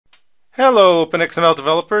Hello, Open XML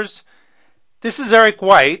developers. This is Eric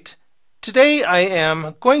White. Today I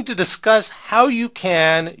am going to discuss how you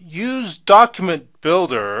can use Document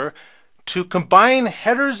Builder to combine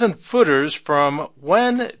headers and footers from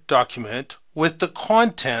one document with the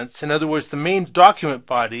contents, in other words, the main document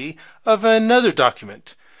body of another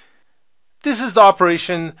document. This is the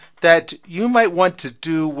operation that you might want to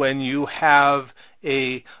do when you have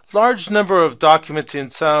a large number of documents in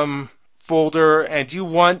some folder and you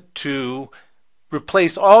want to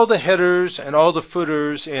replace all the headers and all the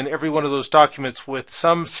footers in every one of those documents with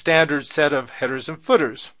some standard set of headers and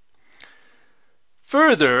footers.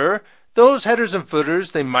 Further, those headers and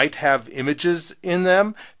footers, they might have images in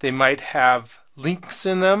them, they might have links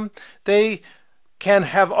in them, they can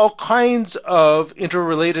have all kinds of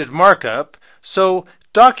interrelated markup. So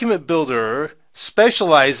Document Builder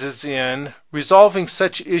specializes in resolving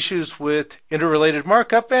such issues with interrelated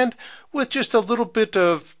markup, and with just a little bit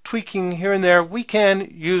of tweaking here and there, we can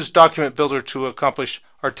use Document Builder to accomplish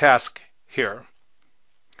our task here.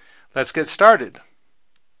 Let's get started.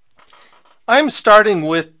 I'm starting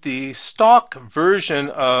with the stock version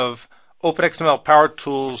of Open XML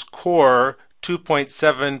PowerTools Core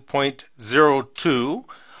 2.7.02,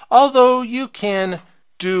 although you can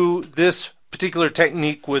do this particular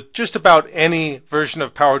technique with just about any version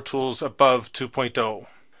of PowerTools above 2.0.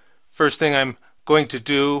 First thing I'm going to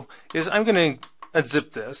do is I'm going to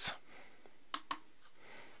unzip this.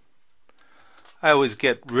 I always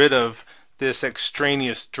get rid of this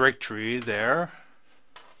extraneous directory there.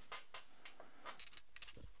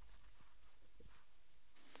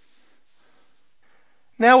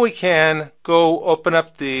 Now we can go open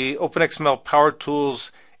up the Open XML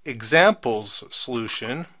PowerTools examples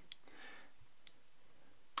solution.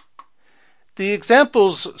 The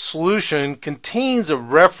examples solution contains a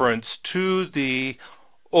reference to the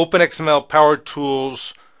Open XML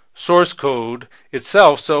PowerTools source code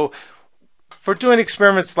itself. So for doing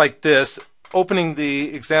experiments like this, opening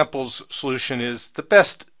the examples solution is the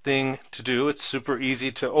best thing to do. It's super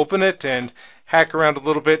easy to open it and hack around a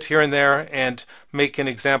little bit here and there and make an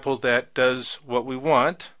example that does what we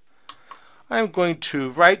want. I'm going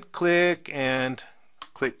to right click and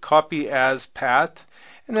click copy as path,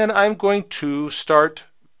 and then I'm going to start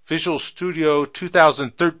Visual Studio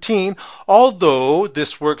 2013, although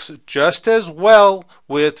this works just as well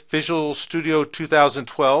with Visual Studio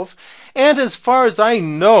 2012. And as far as I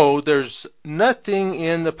know, there's nothing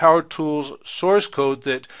in the PowerTools source code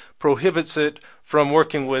that prohibits it from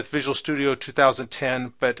working with Visual Studio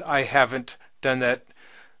 2010, but I haven't done that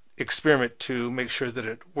experiment to make sure that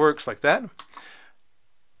it works like that.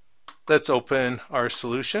 Let's open our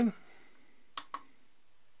solution.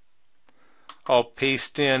 I'll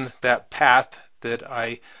paste in that path that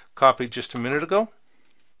I copied just a minute ago.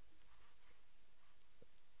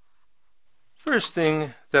 First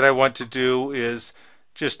thing that I want to do is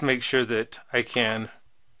just make sure that I can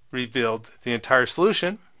rebuild the entire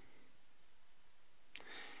solution.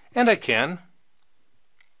 And I can.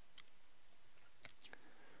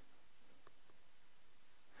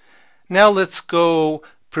 Now let's go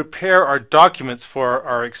prepare our documents for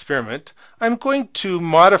our experiment. I'm going to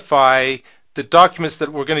modify the documents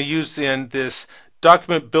that we're going to use in this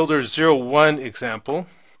Document Builder 01 example.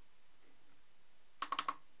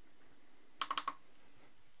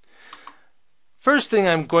 First thing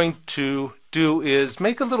I'm going to do is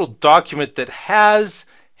make a little document that has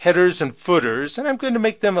headers and footers, and I'm going to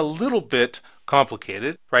make them a little bit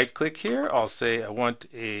complicated. Right click here, I'll say I want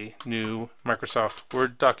a new Microsoft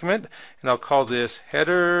Word document, and I'll call this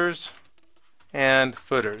headers and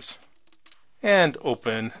footers, and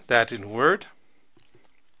open that in Word.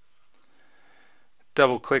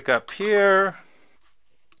 Double click up here.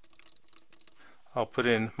 I'll put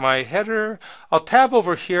in my header. I'll tab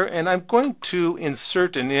over here and I'm going to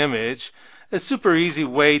insert an image. A super easy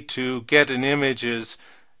way to get an image is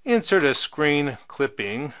insert a screen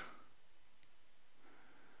clipping.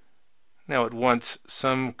 Now it wants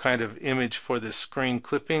some kind of image for this screen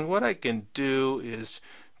clipping. What I can do is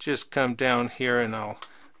just come down here and I'll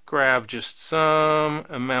grab just some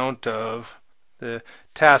amount of the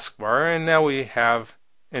taskbar, and now we have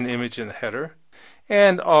an image in the header.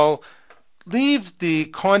 And I'll leave the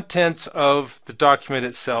contents of the document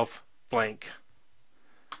itself blank.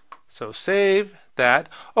 So save that.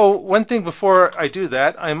 Oh, one thing before I do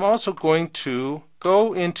that, I'm also going to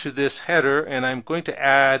go into this header and I'm going to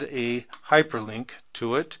add a hyperlink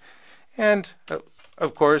to it. And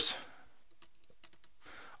of course,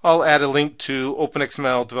 I'll add a link to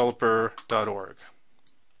openxmldeveloper.org.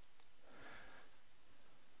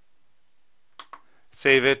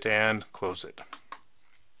 Save it and close it.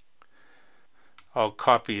 I'll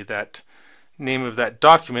copy that name of that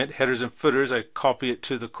document, headers and footers. I copy it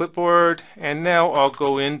to the clipboard, and now I'll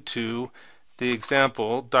go into the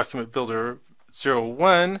example document builder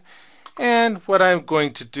 01, and what I'm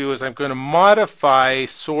going to do is I'm going to modify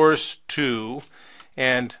source 2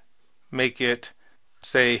 and make it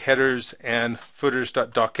say headers and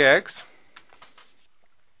footers.docx.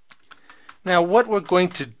 Now what we're going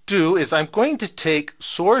to do is I'm going to take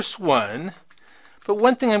source 1, but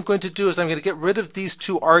one thing I'm going to do is I'm going to get rid of these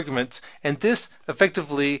two arguments, and this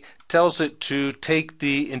effectively tells it to take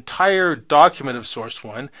the entire document of source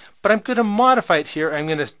 1, but I'm going to modify it here. I'm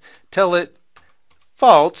going to tell it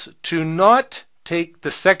false to not take the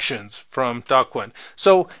sections from doc1.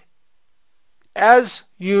 So as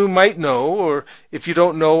you might know, or if you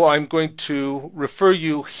don't know, I'm going to refer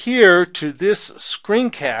you here to this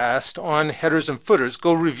screencast on headers and footers.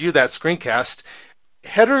 Go review that screencast.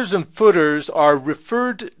 Headers and footers are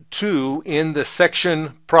referred to in the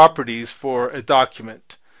section properties for a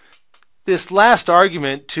document. This last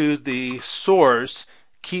argument to the source,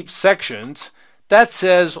 keep sections, that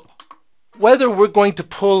says whether we're going to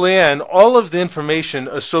pull in all of the information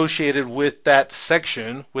associated with that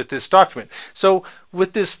section with this document. So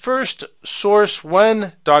with this first source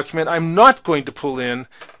 1 document, I'm not going to pull in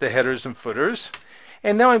the headers and footers.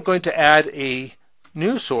 And now I'm going to add a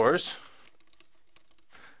new source,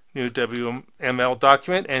 new WML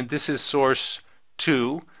document, and this is source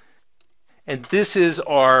 2, and this is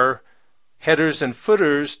our headers and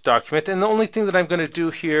footers document. And the only thing that I'm going to do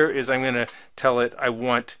here is I'm going to tell it I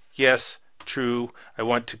want yes, true, I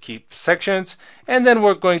want to keep sections, and then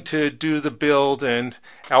we're going to do the build and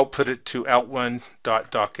output it to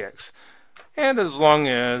out1.docx. And as long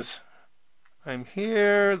as I'm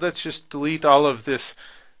here, let's just delete all of this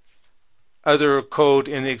other code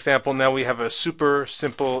in the example. Now we have a super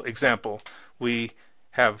simple example. We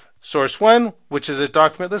have source 1, which is a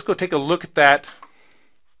document. Let's go take a look at that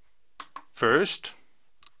first.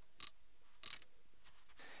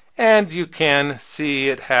 And you can see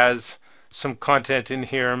it has some content in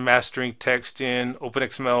here, mastering text in Open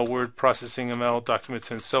XML, word processing ML, documents,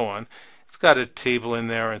 and so on. It's got a table in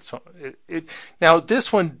there and so on. Now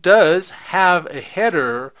this one does have a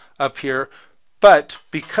header up here, but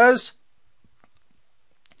because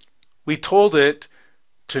we told it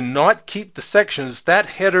to not keep the sections, that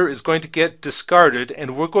header is going to get discarded,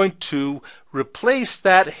 and we're going to replace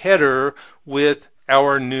that header with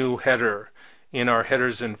our new header in our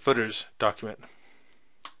headers and footers document.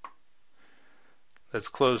 Let's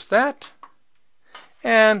close that,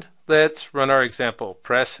 and let's run our example.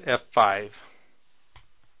 Press F5.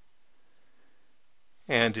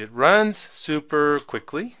 And it runs super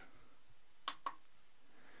quickly.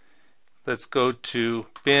 Let's go to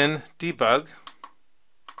bin debug.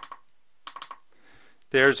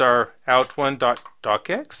 There's our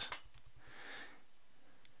out1.docx.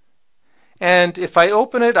 And if I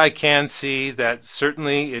open it, I can see that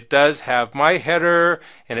certainly it does have my header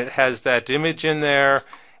and it has that image in there.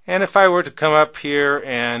 And if I were to come up here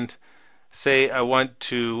and say I want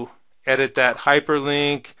to edit that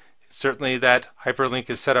hyperlink, certainly that hyperlink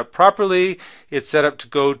is set up properly. It's set up to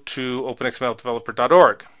go to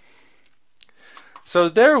openxmldeveloper.org. So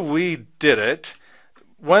there we did it.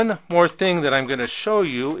 One more thing that I'm going to show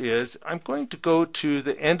you is I'm going to go to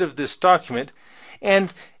the end of this document,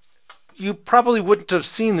 and you probably wouldn't have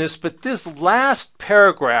seen this, but this last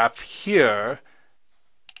paragraph here,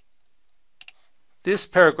 this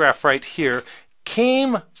paragraph right here,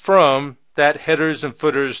 came from that headers and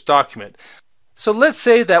footers document. So let's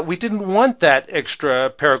say that we didn't want that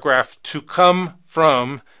extra paragraph to come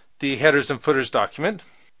from the headers and footers document.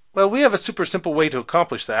 Well, we have a super simple way to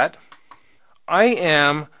accomplish that. I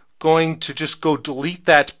am going to just go delete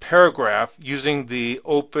that paragraph using the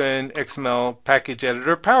Open XML Package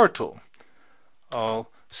Editor Power Tool. I'll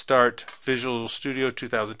start Visual Studio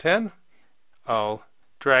 2010. I'll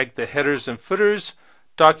drag the headers and footers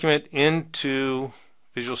document into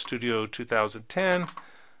Visual Studio 2010.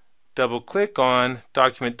 Double click on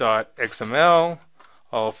document.xml.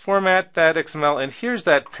 I'll format that XML, and here's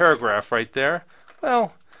that paragraph right there.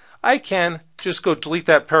 Well, I can just go delete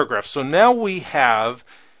that paragraph. So now we have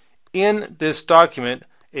in this document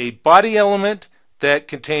a body element that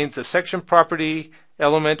contains a section property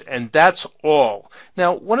element, and that's all.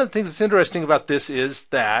 Now, one of the things that's interesting about this is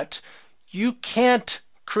that you can't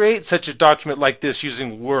create such a document like this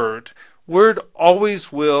using Word. Word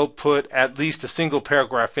always will put at least a single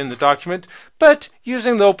paragraph in the document, but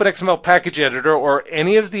using the Open XML package editor or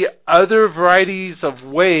any of the other varieties of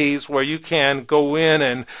ways where you can go in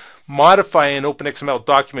and modify an Open XML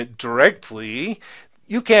document directly,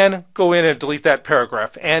 you can go in and delete that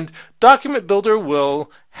paragraph, and Document Builder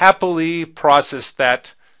will happily process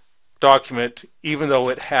that document even though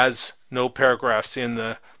it has no paragraphs in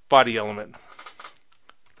the body element.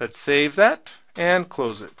 Let's save that and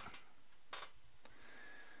close it.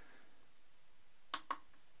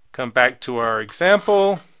 Come back to our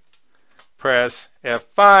example, press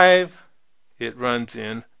F5, it runs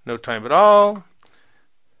in no time at all.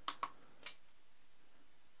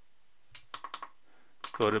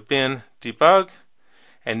 Go to bin debug,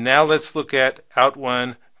 and now let's look at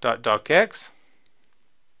out1.docx.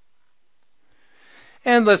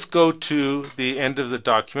 And let's go to the end of the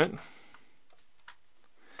document.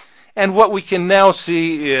 And what we can now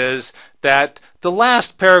see is that the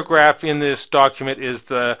last paragraph in this document is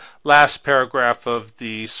the last paragraph of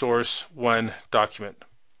the source 1 document.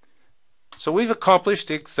 So we've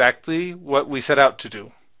accomplished exactly what we set out to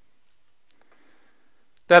do.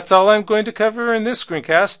 That's all I'm going to cover in this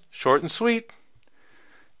screencast, short and sweet.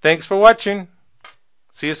 Thanks for watching.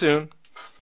 See you soon.